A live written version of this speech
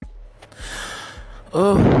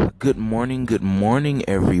Oh, good morning,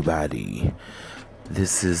 everybody.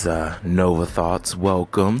 This is Nova Thoughts.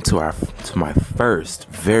 Welcome to my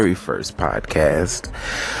very first podcast.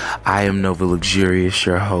 I am Nova Luxurious,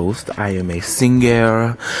 your host. I am a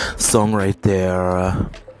singer, songwriter,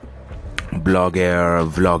 blogger,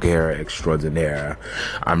 vlogger extraordinaire.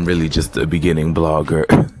 I'm really just a beginning blogger.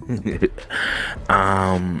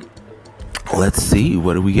 Let's see,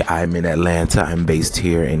 what do we? I'm in Atlanta. I'm based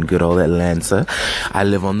here in good old Atlanta. I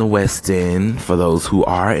live on the West End. For those who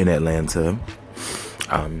are in Atlanta,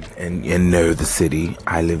 and know the city,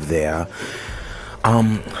 I live there.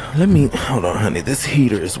 Let me hold on, honey. This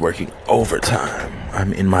heater is working overtime.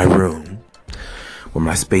 I'm in my room where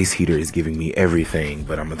my space heater is giving me everything,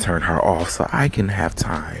 but I'm gonna turn her off so I can have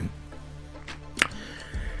time.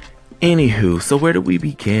 Anywho, so where do we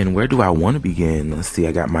begin? Where do I want to begin? Let's see,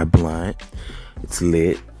 I got my blunt. It's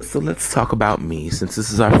lit. So let's talk about me since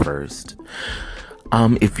this is our first.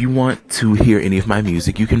 If you want to hear any of my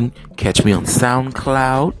music, you can catch me on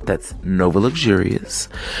SoundCloud. That's Nova Luxurious.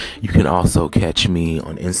 You can also catch me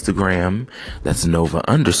on Instagram. That's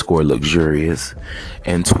Nova_Luxurious.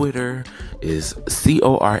 And Twitter is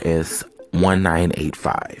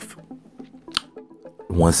CORS1985.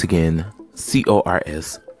 Once again,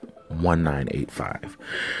 CORS1985.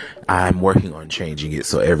 I'm working on changing it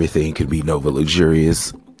so everything can be Nova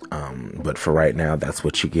Luxurious. But for right now, that's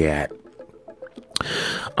what you get.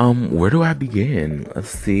 Where do I begin? Let's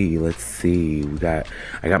see. I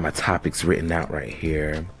got my topics written out right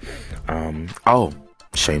here.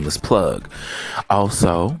 Shameless plug.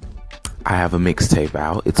 Also, I have a mixtape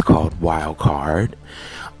out. It's called Wild Card.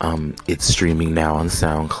 It's streaming now on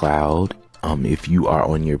SoundCloud. If you are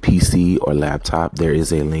on your PC or laptop, there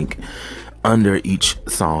is a link under each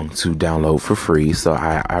song to download for free. So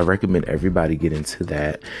I recommend everybody get into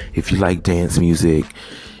that. If you like dance music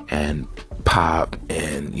and pop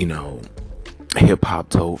and, hip hop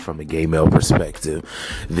told from a gay male perspective,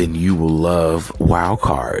 then you will love Wild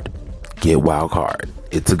Card. Get Wild Card.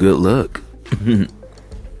 It's a good look.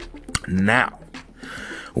 Now,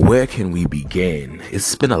 where can we begin?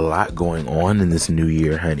 It's been a lot going on in this new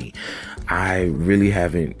year, honey. I really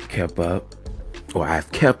haven't kept up. Well,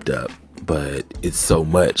 I've kept up, but it's so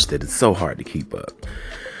much that it's so hard to keep up.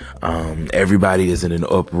 Everybody is in an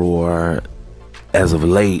uproar as of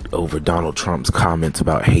late over Donald Trump's comments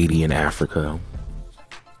about Haiti and Africa.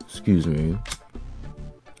 Excuse me.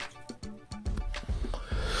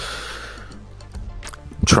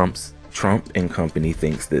 Trump and company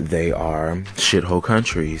thinks that they are shithole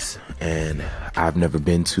countries, and I've never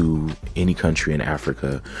been to any country in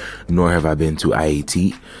Africa, nor have I been to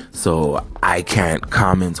Haiti, so I can't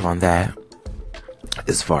comment on that.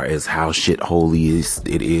 As far as how shitholy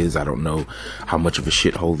it is, I don't know how much of a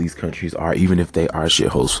shithole these countries are, even if they are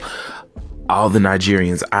shitholes. All the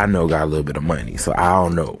Nigerians I know got a little bit of money, so I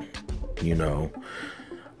don't know.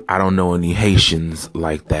 I don't know any Haitians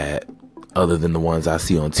like that other than the ones I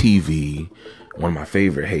see on TV. One of my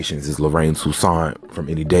favorite Haitians is Lorraine Toussaint from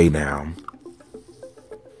Any Day Now.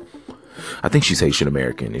 I think she's Haitian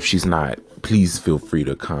American. If she's not, please feel free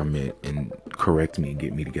to comment and correct me and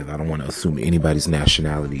get me together. I don't want to assume anybody's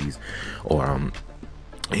nationalities or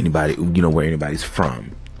anybody, where anybody's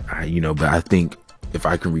from. But I think if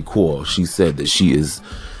I can recall, she said that she is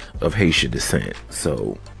of Haitian descent.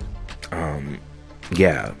 So,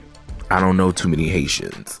 yeah, I don't know too many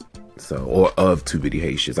Haitians. Or of too many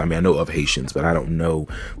Haitians. I mean, I know of Haitians, but I don't know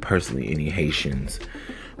personally any Haitians.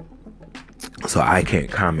 So I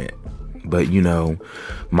can't comment. But,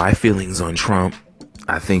 my feelings on Trump,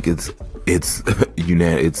 I think it's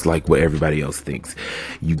it's like what everybody else thinks.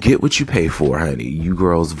 You get what you pay for, honey. You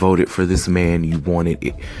girls voted for this man. You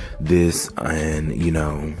wanted this, and, you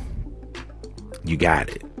got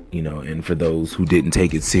it. And for those who didn't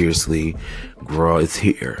take it seriously, girl, it's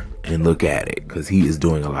here. And look at it, because he is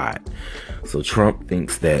doing a lot. So Trump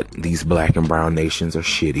thinks that these black and brown nations are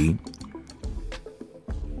shitty.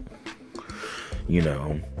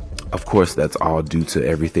 Of course, that's all due to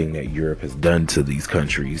everything that Europe has done to these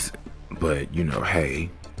countries. But,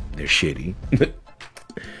 hey, they're shitty.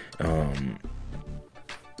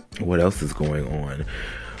 What else is going on?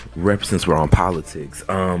 Since we're on politics,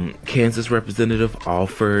 Kansas Representative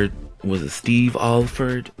Alford, was it Steve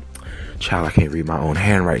Alford? Child, I can't read my own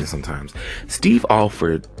handwriting sometimes. Steve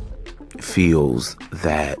Alford feels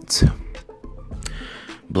that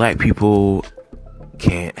black people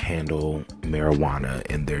can't handle marijuana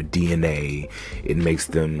in their DNA. It makes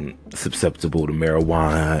them susceptible to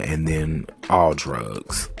marijuana and then all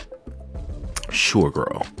drugs. Sure,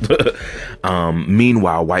 girl.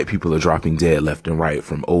 Meanwhile, white people are dropping dead left and right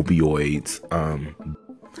from opioids.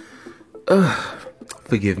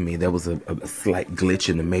 Forgive me, there was a slight glitch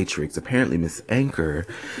in the matrix. Apparently, Miss Anchor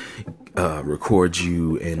records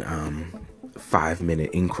you in 5-minute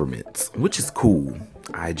increments, which is cool.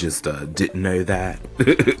 I just didn't know that.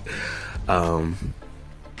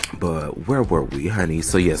 But where were we, honey?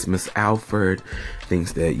 So yes, Miss Alford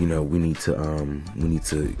thinks that, you know, we need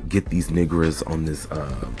to get these niggers on this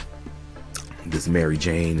Mary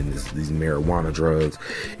Jane and these marijuana drugs,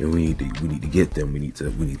 and we need to get them. We need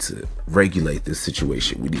to regulate this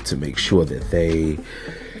situation. We need to make sure that they,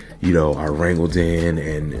 you know, are wrangled in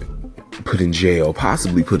and put in jail,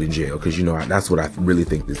 possibly put in jail, because, you know, that's what I really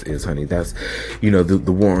think this is, honey. That's, you know,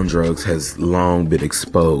 the war on drugs has long been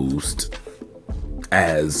exposed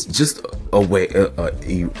as just a way,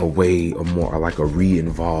 or more like a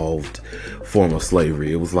re-involved form of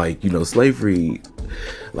slavery. It was like, you know, slavery,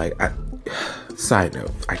 like, side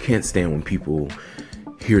note, I can't stand when people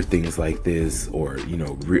hear things like this, or, you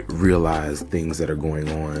know, realize things that are going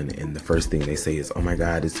on, and the first thing they say is, oh my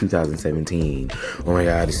God, it's 2017. Oh my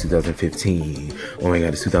God, it's 2015. Oh my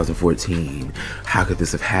God, it's 2014. How could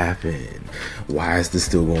this have happened? Why is this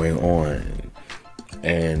still going on?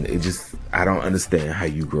 And it just, I don't understand how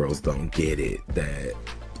you girls don't get it, that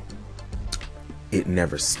it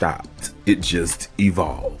never stopped. It just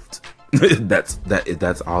evolved.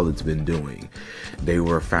 That's all it's been doing. They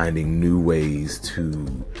were finding new ways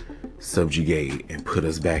to subjugate and put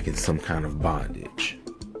us back in some kind of bondage.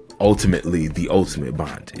 Ultimately, the ultimate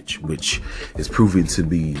bondage, which is proving to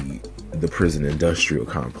be the prison industrial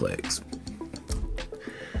complex.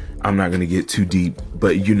 I'm not gonna get too deep,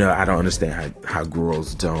 but, you know, I don't understand how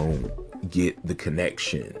girls don't get the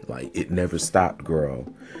connection. Like, it never stopped, girl.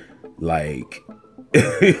 Like,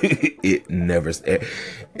 it never.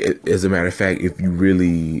 As a matter of fact, if you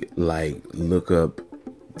really like look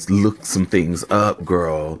some things up,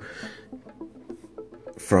 girl,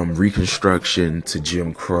 from Reconstruction to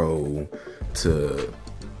Jim Crow to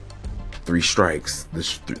three strikes, the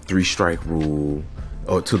three-strike rule,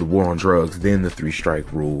 or to the war on drugs, then the three-strike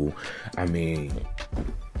rule. I mean,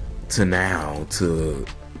 to now, to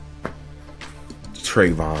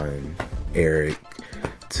Trayvon, Eric,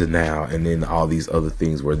 to now, and then all these other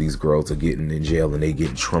things where these girls are getting in jail and they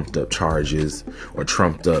getting trumped up charges or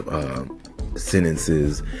trumped up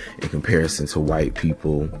sentences in comparison to white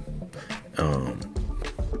people.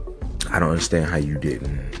 I don't understand how you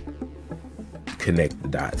didn't connect the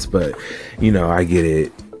dots, but, you know, I get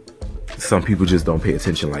it. Some people just don't pay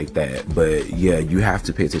attention like that, but yeah, you have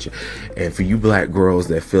to pay attention. And for you black girls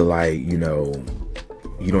that feel like, you know,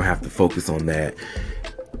 you don't have to focus on that,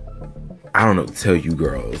 I don't know what to tell you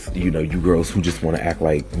girls. You know, you girls who just want to act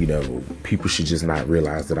like, you know, people should just not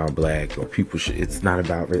realize that I'm black, or people should, it's not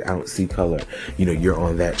about, I don't see color. You know, you're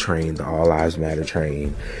on that train, the All Lives Matter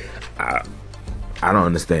train. I don't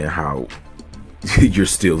understand how you're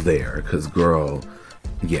still there, because, girl,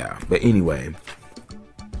 yeah. But anyway,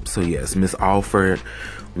 so yes, Miss Alford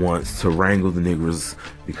wants to wrangle the niggers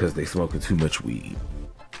because they smoking too much weed.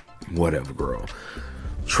 Whatever, girl.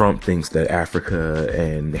 Trump thinks that Africa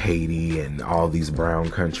and Haiti and all these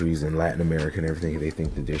brown countries and Latin America and everything, they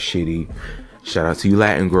think that they're shitty. Shout out to you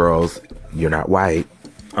Latin girls. You're not white.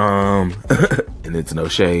 And it's no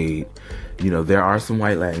shade. You know, there are some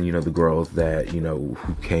white Latin, you know, the girls that, you know,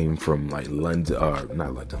 who came from like London, or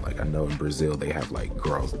not London, like I know in Brazil they have like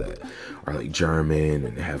girls that are like German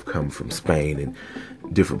and have come from Spain and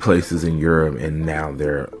different places in Europe, and now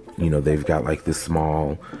they're, you know, they've got like this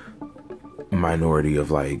small minority of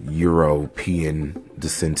like European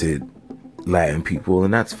descended Latin people,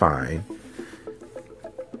 and that's fine.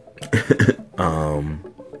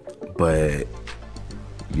 But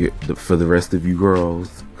for the rest of you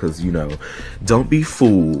girls, because, you know, don't be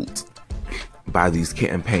fooled by these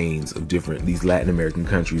campaigns of these Latin American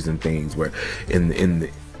countries and things where in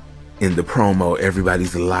the promo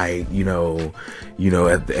everybody's light, you know,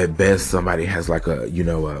 at best somebody has like a, you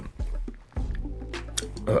know,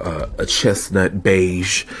 a chestnut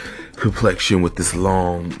beige complexion with this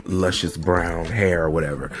long luscious brown hair or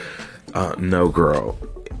whatever. No, girl,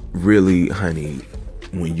 really, honey,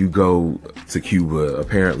 when you go to Cuba,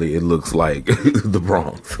 apparently it looks like the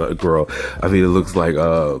Bronx, girl. I mean, it looks like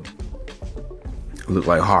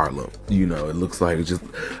Harlem. You know, it looks like just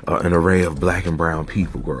an array of black and brown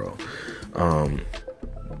people, girl.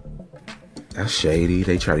 That's shady.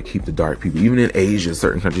 They try to keep the dark people, even in Asia,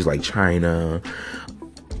 certain countries like China.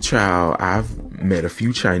 Child, I've met a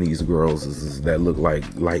few Chinese girls that look like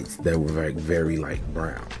lights, that were like very like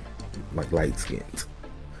brown, like light skinned.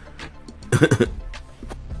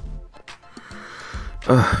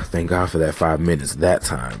 Thank God for that 5 minutes that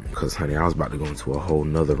time, because honey, I was about to go into a whole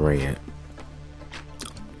nother rant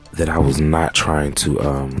that I was not trying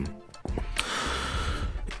to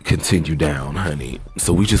continue down, honey.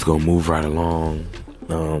 So we just gonna move right along.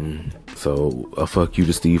 So a fuck you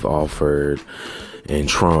to Steve Alford and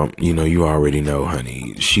Trump. You know, you already know,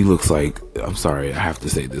 honey. She looks like, I'm sorry, I have to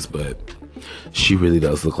say this, but she really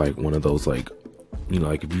does look like one of those, like, you know,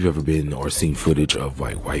 like if you've ever been or seen footage of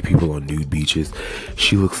like white people on nude beaches,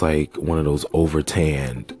 she looks like one of those over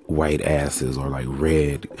tanned white asses, or like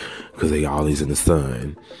red because they always in the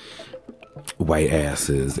sun, white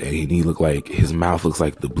asses. And he looked like, his mouth looks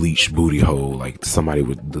like the bleached booty hole, like somebody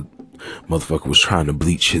with the motherfucker was trying to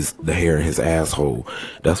bleach the hair in his asshole.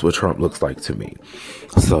 That's what Trump looks like to me.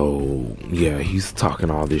 So yeah, he's talking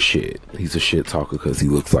all this shit. He's a shit talker because he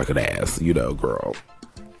looks like an ass, you know, girl.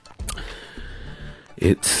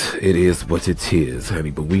 It is what it is, honey.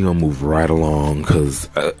 But we gonna move right along because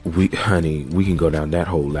we can go down that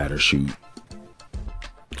whole ladder chute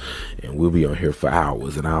and we'll be on here for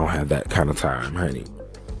hours, and I don't have that kind of time, honey.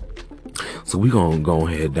 So we gonna go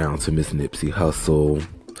ahead down to Miss Nipsey Hussle.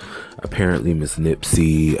 Apparently, Miss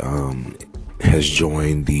Nipsey has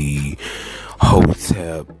joined the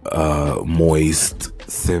Hotep moist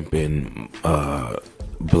simping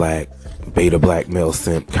beta black male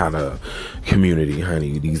simp kind of community,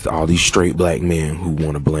 honey. All these straight black men who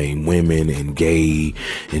want to blame women and gay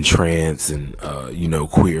and trans and you know,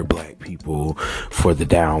 queer black people for the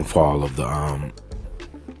downfall of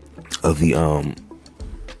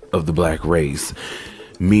the black race.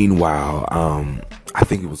 Meanwhile, I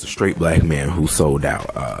think it was a straight black man who sold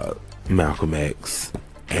out Malcolm X,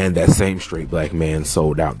 and that same straight black man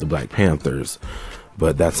sold out the Black Panthers,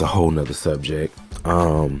 but that's a whole nother subject.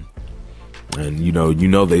 And you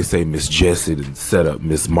know they say Miss Jessie and set up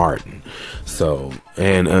Miss Martin, so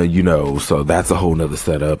you know, so that's a whole nother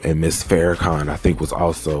setup. And Miss Farrakhan, I think, was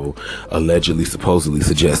also allegedly, supposedly,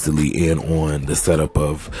 suggestively in on the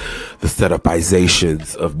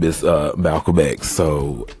setupizations of Miss Malcolm X.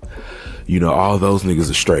 So you know, all those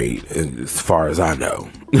niggas are straight as far as I know.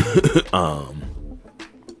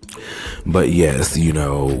 But yes, you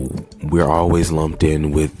know, we're always lumped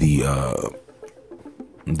in with the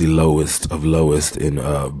lowest of lowest in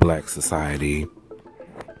black society,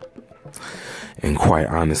 and quite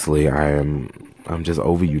honestly, I'm just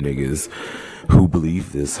over you niggas who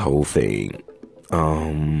believe this whole thing.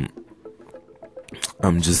 I'm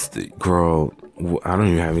just, girl, I don't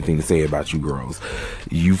even have anything to say about you girls.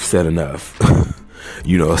 You've said enough.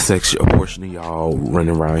 You know, a portion of y'all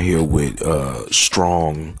running around here with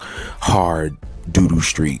strong, hard doo-doo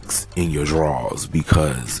streaks in your drawers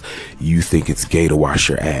because you think it's gay to wash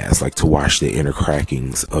your ass, like to wash the inner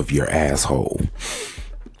crackings of your asshole.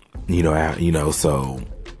 You know, so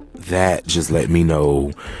that just let me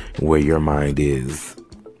know where your mind is,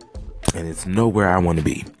 and it's nowhere I want to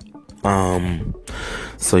be.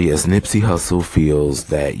 So yes, Nipsey Hussle feels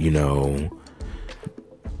that, you know,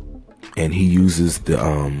 and he uses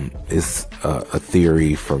it's a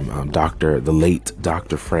theory from the late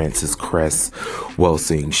Dr. Frances Cress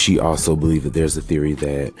Welsing. She also believed that there's a theory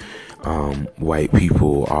that white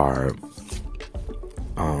people are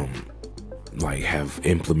like have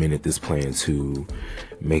implemented this plan to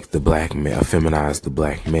make the black male, feminize the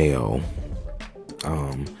black male.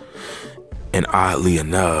 And oddly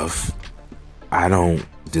enough, I don't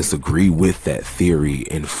disagree with that theory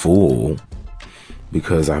in full,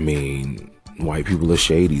 because I mean, white people are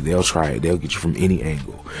shady. They'll try it. They'll get you from any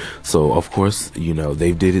angle. So of course, you know,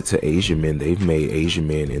 they did it to Asian men. They've made Asian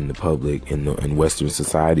men in the public, in Western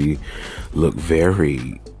society, look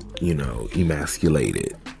very, you know,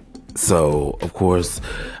 emasculated. So of course,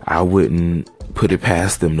 I wouldn't put it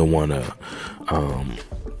past them to wanna. I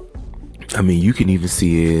mean, you can even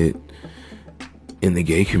see it in the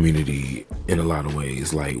gay community in a lot of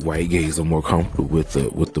ways. Like, white gays are more comfortable with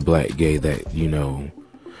the black gay that, you know,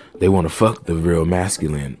 they want to fuck the real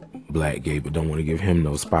masculine black gay, but don't want to give him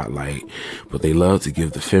no spotlight. But they love to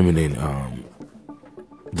give the feminine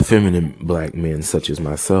black men such as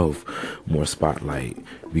myself more spotlight,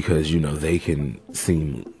 because, you know, they can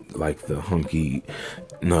seem like the hunky.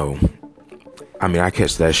 No, I mean, I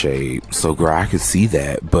catch that shade. So girl, I could see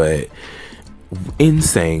that. But in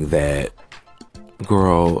saying that,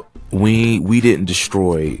 girl, we didn't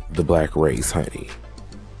destroy the black race, honey.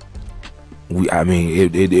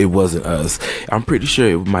 It wasn't us. I'm pretty sure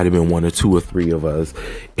it might have been one or two or three of us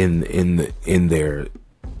in there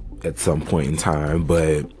at some point in time,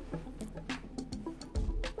 but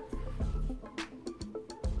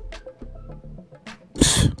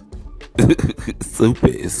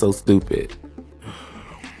stupid. It's so stupid.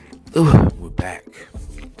 Ugh, we're back.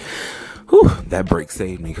 Whew, that break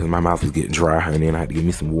saved me because my mouth was getting dry, honey, and I had to give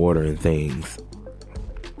me some water and things.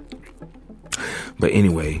 But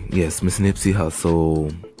anyway, yes, Miss Nipsey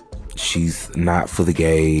Hussle, she's not for the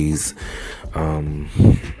gays.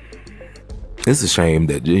 It's a shame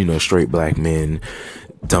that, you know, straight black men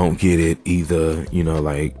don't get it either, you know,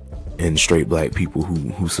 like, and straight black people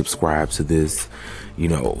who subscribe to this, you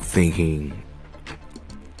know, thinking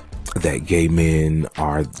that gay men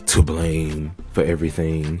are to blame for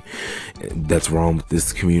everything that's wrong with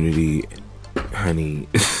this community. Honey,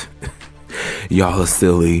 y'all are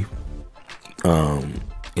silly.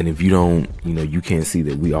 And if you don't, you know, you can't see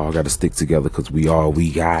that we all got to stick together because we all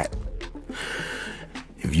we got.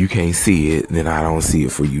 If you can't see it, then I don't see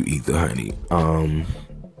it for you either, honey.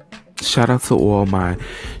 Shout out to all my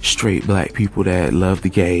straight black people that love the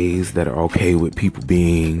gays, that are okay with people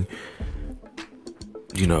being,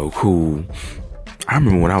 you know, cool. I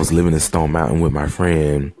remember when I was living in Stone Mountain with my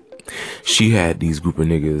friend, she had these group of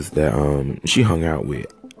niggas that she hung out with,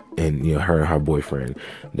 and, you know, her and her boyfriend,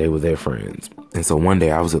 they were their friends. And so one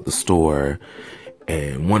day I was at the store,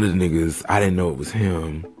 and one of the niggas, I didn't know it was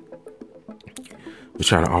him, was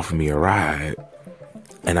trying to offer me a ride,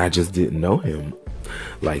 and I just didn't know him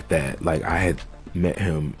like that. Like, I had met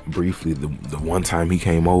him briefly the one time he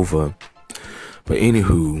came over, but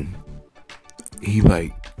anywho, he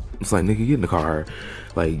like, it's like, nigga, get in the car,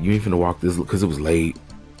 like, you ain't finna walk this, because it was late.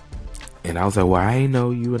 And I was like, well, I ain't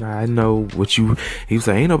know you, and I know what you, he was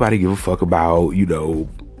like, ain't nobody give a fuck about, you know,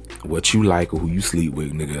 what you like or who you sleep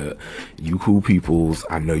with, nigga. You cool peoples.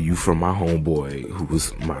 I know you from my homeboy, who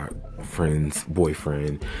was my friend's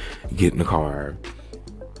boyfriend. Get in the car.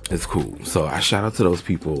 It's cool. So I shout out to those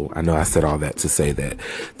people. I know I said all that to say that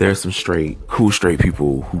there's some cool straight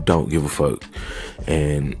people who don't give a fuck.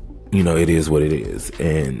 And, you know, it is what it is.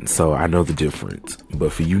 And so I know the difference.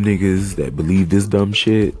 But for you niggas that believe this dumb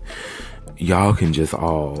shit, y'all can just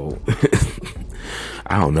all,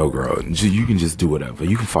 I don't know, girl. You can just do whatever.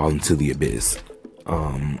 You can fall into the abyss.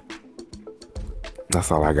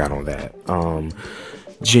 That's all I got on that.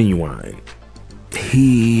 Genuine.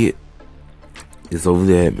 He is over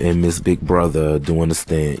there in Miss Big Brother doing the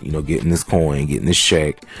stint, you know, getting this coin, getting this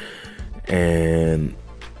check. And,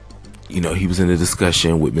 you know, he was in a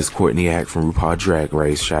discussion with Miss Courtney Act from RuPaul Drag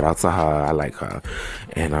Race. Shout out to her. I like her.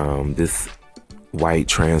 And this white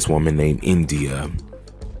trans woman named India.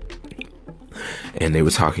 And they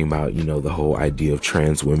were talking about, you know, the whole idea of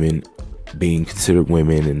trans women being considered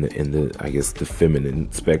women in the I guess the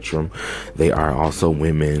feminine spectrum. They are also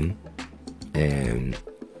women. And,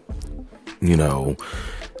 you know,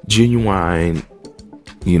 Genuine,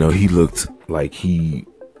 you know, he looked like he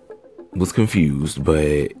was confused,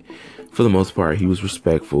 but for the most part he was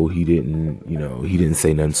respectful. He didn't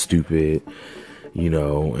say nothing stupid, you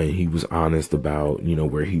know, and he was honest about, you know,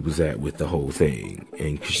 where he was at with the whole thing.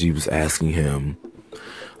 And she was asking him,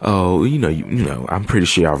 oh, you know, I'm pretty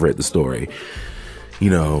sure I've read the story, you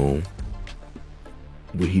know,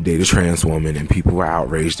 when he dated a trans woman, and people were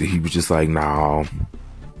outraged that he was just like, nah,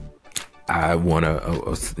 I want I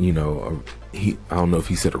don't know if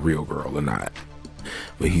he said a real girl or not,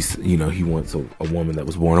 but he's, you know, he wants a woman that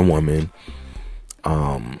was born a woman.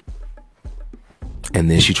 And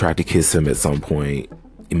then she tried to kiss him at some point,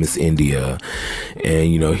 Miss India, and,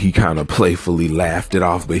 you know, he kind of playfully laughed it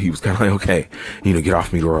off, but he was kind of like, okay, you know, get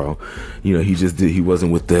off me, girl. You know, he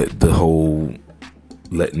wasn't with the whole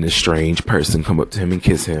letting this strange person come up to him and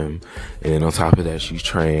kiss him. And then on top of that, she's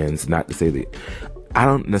trans. Not to say that I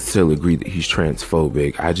don't necessarily agree that he's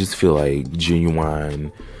transphobic. I just feel like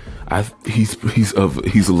Genuine, he's a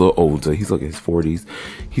little older. He's like in his 40s.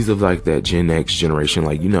 He's of like that Gen X generation.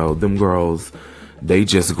 Like, you know, them girls, they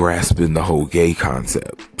just grasping the whole gay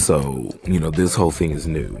concept. So, you know, this whole thing is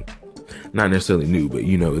new. Not necessarily new, but,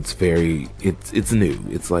 you know, it's new.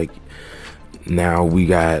 It's like, now we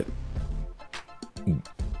got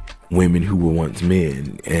women who were once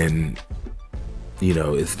men, and, you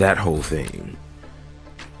know, it's that whole thing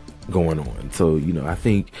going on. So, you know, I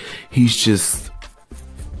think he's just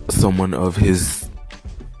someone of his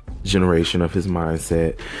generation, of his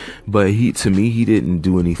mindset. But to me, he didn't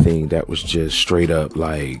do anything that was just straight up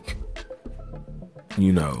like,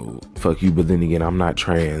 you know, fuck you. But then again, I'm not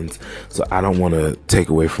trans, so I don't want to take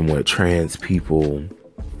away from what trans people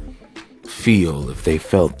feel if they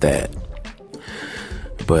felt that.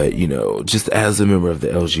 But, you know, just as a member of the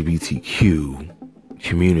LGBTQ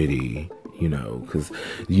community, you know, because,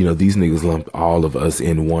 you know, these niggas lumped all of us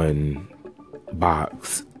in one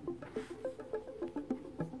box.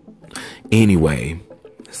 Anyway,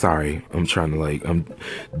 sorry, I'm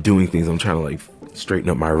doing things, I'm trying to like straighten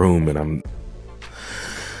up my room,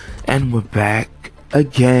 and we're back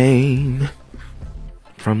again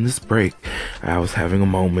from this break. I was having a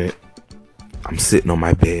moment, I'm sitting on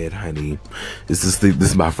my bed, honey. This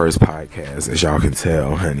is my first podcast, as y'all can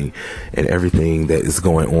tell, honey. And everything that is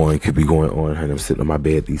going on could be going on, honey. I'm sitting on my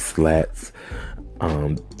bed. These slats,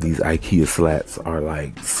 these IKEA slats are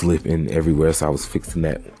like slipping everywhere. So I was fixing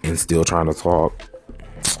that and still trying to talk.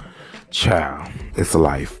 Child, it's a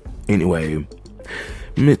life. Anyway,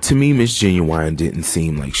 to me, Miss Genuine didn't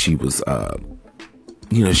seem like she was,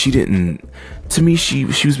 she didn't. To me, she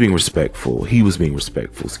was being respectful. He was being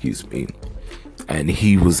respectful, excuse me. And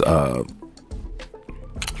he was,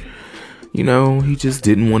 he just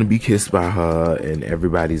didn't want to be kissed by her, and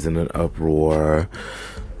everybody's in an uproar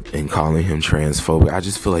and calling him transphobic. I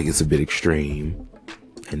just feel like it's a bit extreme,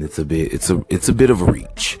 and it's a bit of a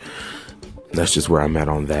reach. That's just where I'm at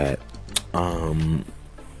on that. And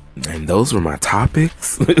those were my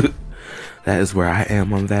topics. That is where I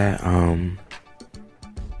am on that. I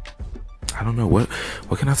don't know what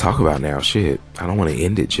can I talk about now? Shit, I don't want to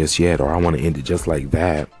end it just yet, or I want to end it just like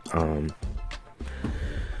that. I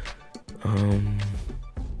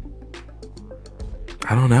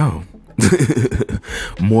don't know.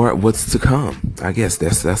 More what's to come. I guess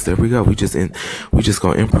that's there we go. We just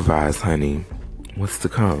gonna improvise, honey. What's to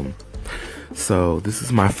come? So this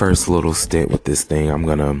is my first little stint with this thing. I'm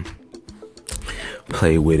gonna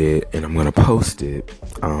play with it and I'm gonna post it.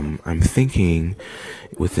 I'm thinking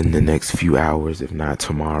within the next few hours, if not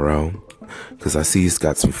tomorrow, because I see it's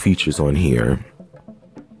got some features on here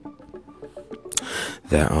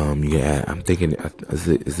that you can add. I'm thinking, is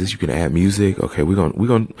this you can add music? Okay, we're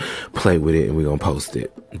gonna play with it and we're gonna post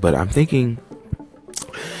it. But I'm thinking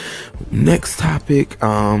next topic.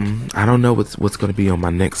 I don't know what's gonna be on my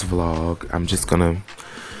next vlog. I'm just gonna,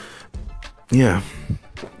 we're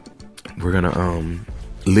gonna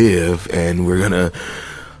live, and we're gonna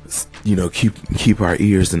keep our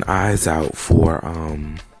ears and eyes out for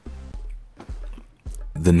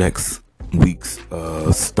the next week's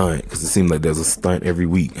stunt, because it seems like there's a stunt every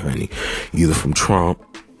week, honey, either from Trump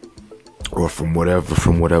or from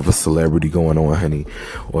whatever celebrity going on, honey,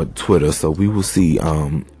 or Twitter. So we will see.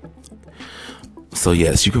 So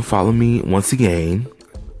yes, you can follow me once again,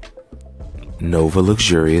 Nova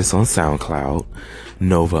Luxurious on SoundCloud,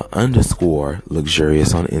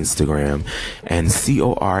 Nova_Luxurious on Instagram, and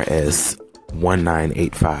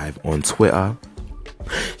CORS1985 on Twitter.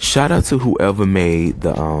 Shout out to whoever made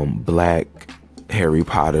the Black Harry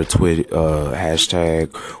Potter Twitter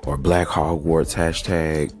hashtag or Black Hogwarts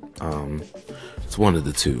hashtag. It's one of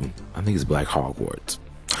the two. I think it's Black Hogwarts.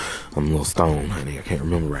 I'm a little stoned, honey. I can't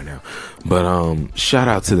remember right now. But shout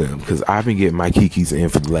out to them, because I've been getting my kikis in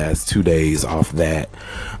for the last 2 days off that.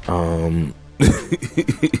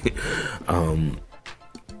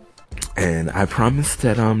 And I promise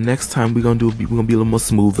that next time we're gonna be a little more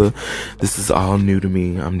smoother. This is all new to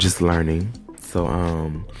me. I'm just learning. So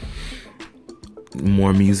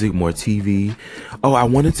more music, more TV. Oh, I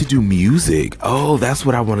wanted to do music. Oh, that's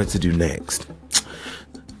what I wanted to do next.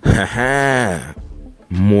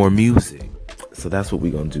 More music. So that's what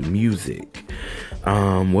we're gonna do, music.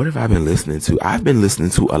 What have I been listening to? I've been listening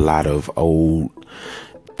to a lot of old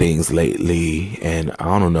things lately, and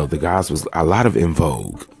I don't know, the guys was a lot of En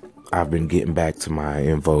Vogue. I've been getting back to my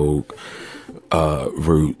En Vogue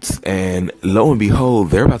roots, and lo and behold,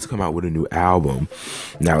 they're about to come out with a new album.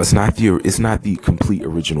 Now it's not the complete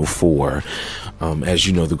original four. As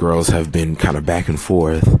you know, the girls have been kind of back and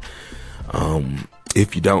forth.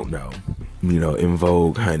 If you don't know, En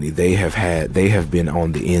Vogue, honey, they have been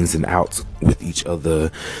on the ins and outs with each other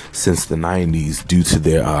since the 90s due to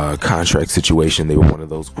their contract situation. They were one of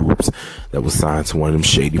those groups that was signed to one of them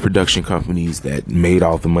shady production companies that made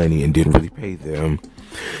all the money and didn't really pay them.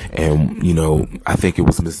 And I think it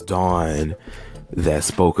was Miss Dawn that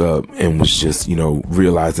spoke up and was just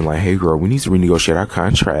realizing like, hey girl, we need to renegotiate our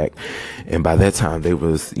contract. And by that time they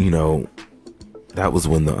was that was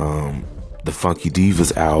when the Funky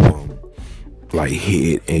Divas album like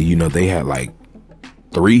hit, and they had like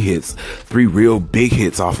 3 real big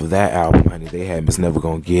hits off of that album, honey. They had Miss Never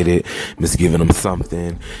Gonna Get It, Miss Giving Them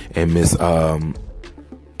Something, and Miss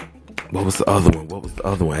what was the other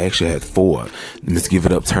one? I actually had 4. Miss Give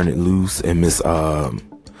It Up, Turn It Loose, and Miss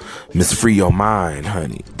Free Your Mind,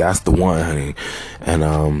 honey. That's the one, honey. And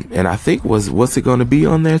I think what's it gonna be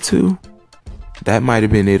on there too? That might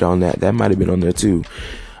have been it on that. That might have been on there too.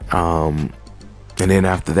 And then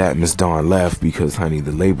after that, Miss Dawn left because, honey,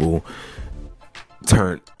 the label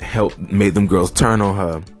made them girls turn on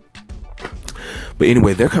her. But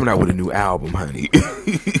anyway, they're coming out with a new album, honey.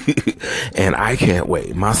 And I can't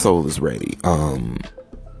wait. My soul is ready. And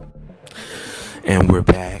we're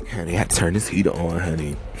back, honey. I had to turn this heater on,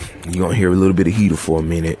 honey. You're gonna hear a little bit of heater for a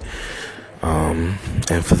minute.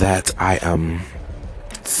 And for that, I am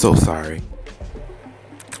so sorry,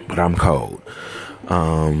 but I'm cold.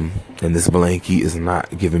 And this blankie is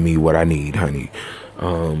not giving me what I need, honey.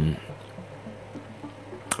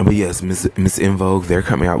 But yes, Miss En Vogue, they're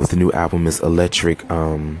coming out with a new album, Miss Electric.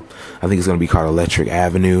 I think it's gonna be called Electric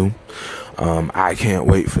Avenue. I can't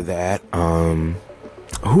wait for that.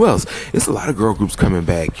 Who else? It's a lot of girl groups coming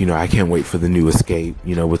back. You know, I can't wait for the new Escape,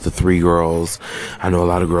 you know, with the 3 girls. I know a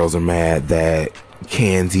lot of girls are mad that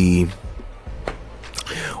Candy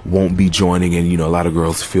won't be joining, and, you know, a lot of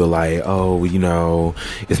girls feel like, oh, you know,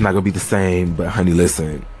 it's not gonna be the same. But honey,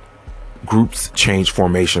 listen, groups change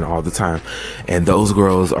formation all the time, and those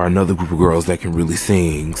girls are another group of girls that can really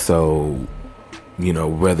sing. So, you know,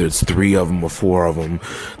 whether it's 3 of them or 4 of them,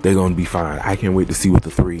 they're gonna be fine. I can't wait to see what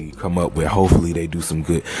the 3 come up with. Hopefully they do some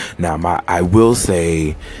good. Now, I will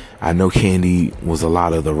say, I know Candy was a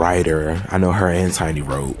lot of the writer. I know her and Tiny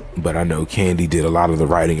wrote, but I know Candy did a lot of the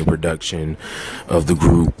writing and production of the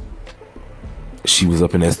group. She was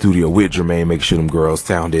up in that studio with Jermaine, making sure them girls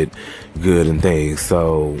sounded good and things.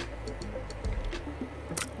 So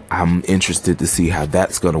I'm interested to see how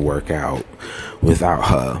that's going to work out without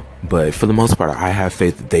her. But for the most part, I have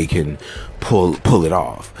faith that they can pull it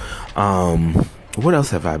off. What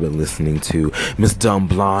else have I been listening to? Miss Dumb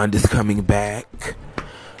Blonde is coming back.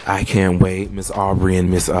 I can't wait. Miss Aubrey and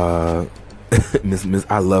Miss Miss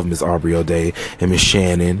I love Miss Aubrey O'Day and Miss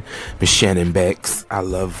Shannon Bex. I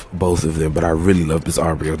love both of them, but I really love Miss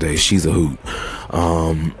Aubrey O'Day. She's a hoot.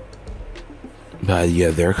 But yeah,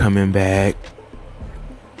 they're coming back.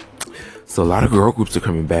 So a lot of girl groups are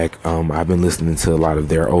coming back. I've been listening to a lot of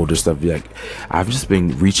their older stuff. Like, I've just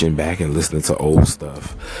been reaching back and listening to old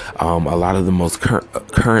stuff. A lot of the most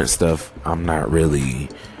current stuff, I'm not really.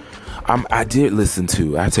 I did listen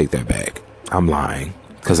to. I take that back. I'm lying,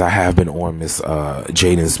 because I have been on Miss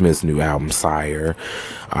Jaden Smith's new album, Sire.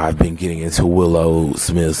 I've been getting into Willow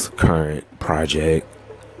Smith's current project.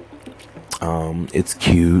 It's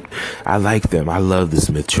cute. I like them. I love the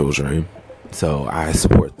Smith children. So I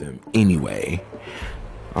support them anyway.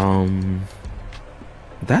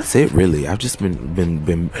 That's it really. I've just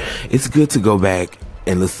been it's good to go back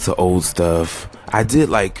and listen to old stuff. I did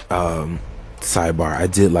like sidebar, I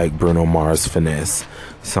did like Bruno Mars' Finesse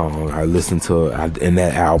song. I listened to in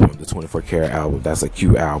that album, the 24 Karat album. That's a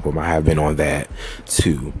cute album. I have been on that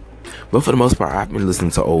too. But for the most part, I've been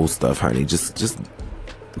listening to old stuff, honey. Just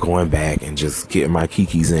going back and just getting my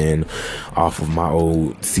kikis in off of my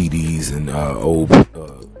old CDs and old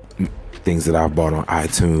things that I've bought on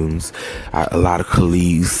iTunes. A lot of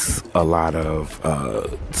Khalees, a lot of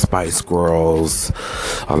Spice Girls,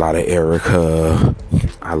 a lot of Erica.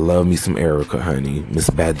 I love me some Erica, honey. Miss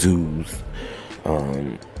Badu's.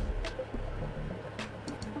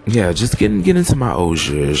 Yeah, just getting into my old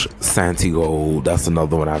zhuzh. Santi Gold, that's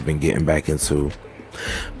another one I've been getting back into.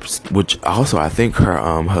 Which also, I think her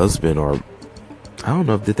husband, or I don't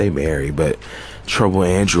know if did they marry, but Trouble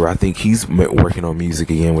Andrew, I think he's working on music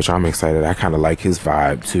again, which I'm excited. I kind of like his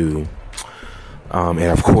vibe too. And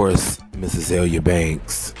of course, Miss Azealia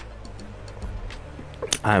Banks.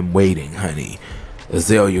 I'm waiting, honey.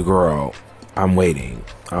 Azalea girl, I'm waiting.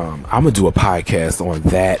 I'm gonna do a podcast on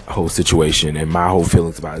that whole situation and my whole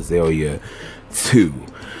feelings about Azalea too.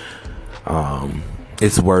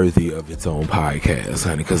 It's worthy of its own podcast,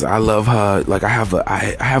 honey, because I love her. Like, I have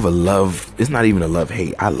a love. It's not even a love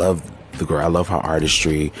hate. I love the girl. I love her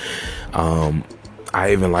artistry.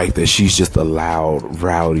 I even like that she's just a loud,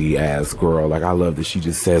 rowdy ass girl. Like, I love that she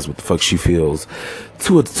just says what the fuck she feels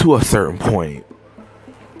to a certain point,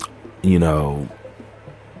 you know.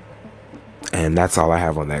 And that's all I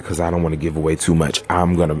have on that, because I don't want to give away too much.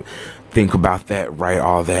 I'm gonna think about that, write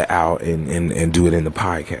all that out, and do it in the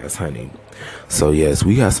podcast, honey. So yes,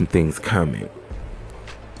 we got some things coming.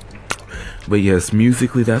 But yes,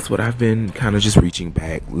 musically, that's what I've been kind of just reaching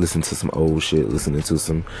back, listening to some old shit, listening to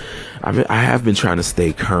some. I have been trying to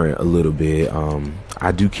stay current a little bit.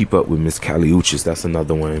 I do keep up with Miss Kali Uchis. That's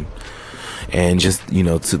another one, and just, you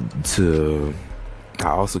know, to I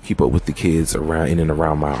also keep up with the kids around in and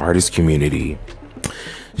around my artist community.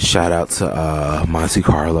 Shout out to Monte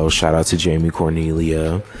Carlo. Shout out to Jamie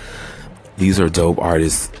Cornelia. These are dope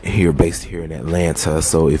artists here, based here in Atlanta.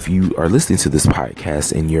 So if you are listening to this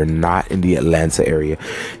podcast and you're not in the Atlanta area,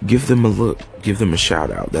 give them a look. Give them a shout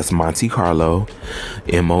out. That's Monte Carlo,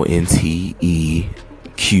 MonteQarlo,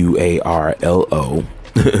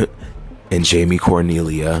 and Jamie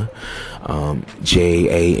Cornelia,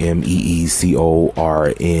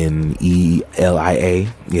 JameeCornelia.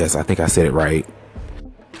 Yes, I think I said it right.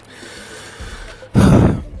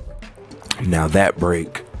 Now that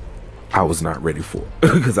break I was not ready for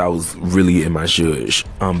because I was really in my shush.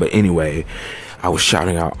 But anyway, I was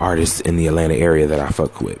shouting out artists in the Atlanta area that I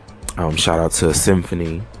fuck with. Shout out to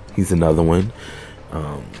Symphony. He's another one.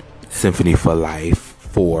 Symphony for Life,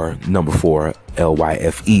 4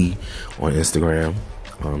 LYFE on Instagram.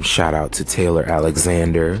 Shout out to Taylor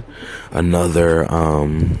Alexander, another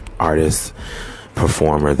artist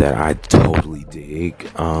performer that I totally dig.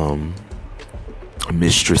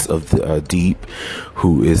 Mistress of the Deep,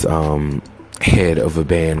 who is head of a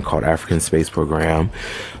band called African Space Program.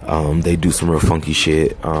 They do some real funky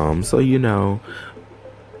shit. So you know,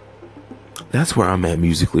 that's where I'm at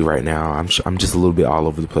musically right now. I'm just a little bit all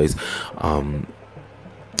over the place.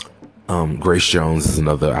 Grace Jones is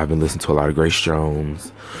another. I've been listening to a lot of Grace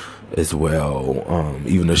Jones as well.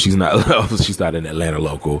 Even though she's not an Atlanta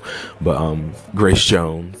local, but Grace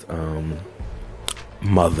Jones,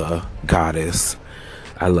 mother goddess,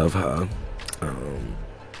 I love her.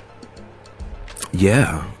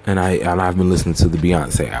 Yeah, and I've been listening to the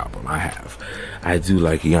Beyonce album. I do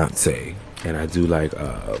like Beyonce, and I do like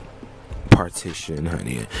Partition,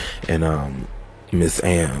 honey, and Miss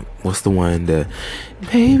Am. What's the one that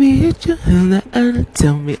baby it's you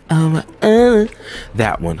tell me I'm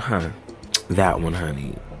that one, huh? That one,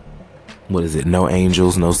 honey. What is it? No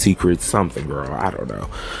Angels, No Secrets, something, girl. I don't know.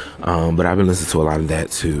 But I've been listening to a lot of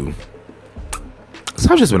that too.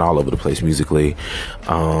 So I've just been all over the place musically.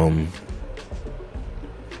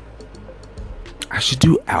 I should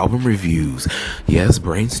do album reviews. Yes,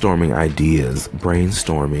 brainstorming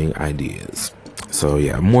ideas. So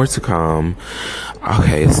yeah, more to come.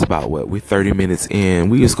 Okay, it's about we're 30 minutes in.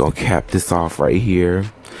 We just gonna cap this off right here.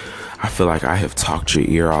 I feel like I have talked your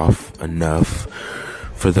ear off enough.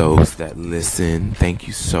 For those that listen, thank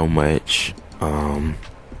you so much. I'm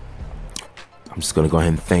just gonna go ahead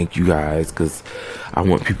and thank you guys, because I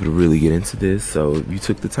want people to really get into this. So if you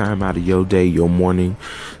took the time out of your day, your morning,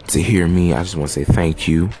 to hear me, I just want to say thank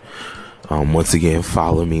you. Once again,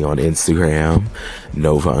 follow me on Instagram,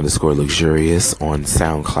 Nova_Luxurious, on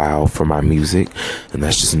SoundCloud for my music, and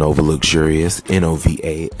that's just Nova Luxurious,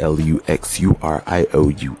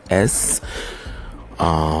 NOVALUXURIOUS.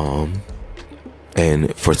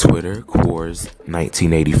 And for Twitter,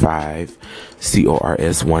 Kors1985,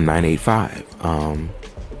 KORS1985.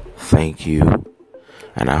 Thank you,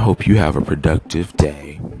 and I hope you have a productive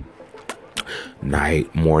day,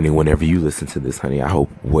 night, morning, whenever you listen to this, honey. I hope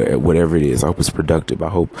whatever it is, I hope it's productive. I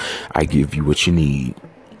hope I give you what you need.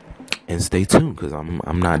 And stay tuned, because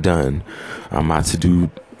I'm not done. I'm about to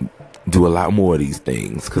do a lot more of these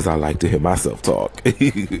things, because I like to hear myself talk.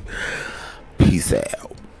 Peace out.